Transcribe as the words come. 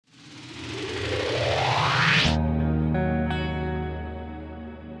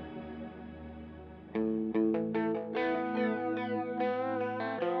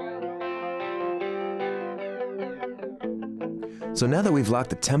So now that we've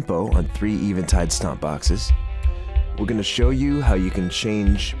locked the tempo on 3 Eventide Stompboxes, we're going to show you how you can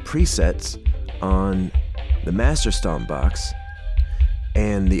change presets on the master Stompbox,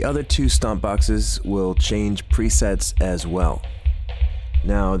 and the other 2 Stompboxes will change presets as well.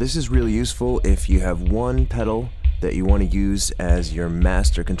 Now this is really useful if you have one pedal that you want to use as your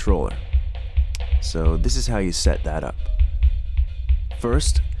master controller. So this is how you set that up.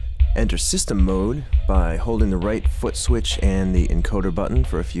 First, enter system mode by holding the right foot switch and the encoder button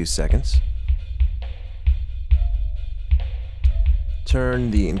for a few seconds.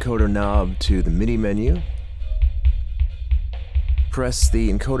 Turn the encoder knob to the MIDI menu. Press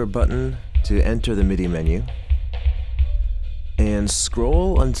the encoder button to enter the MIDI menu. And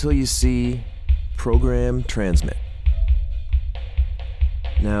scroll until you see Program Transmit.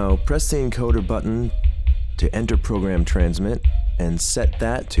 Now press the encoder button to enter Program Transmit and set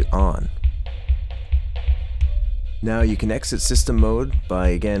that to on. Now you can exit system mode by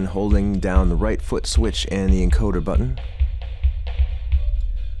again holding down the right foot switch and the encoder button.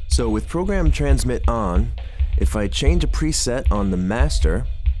 So with Program Transmit on, if I change a preset on the master,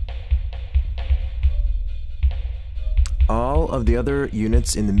 all of the other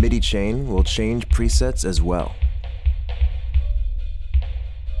units in the MIDI chain will change presets as well.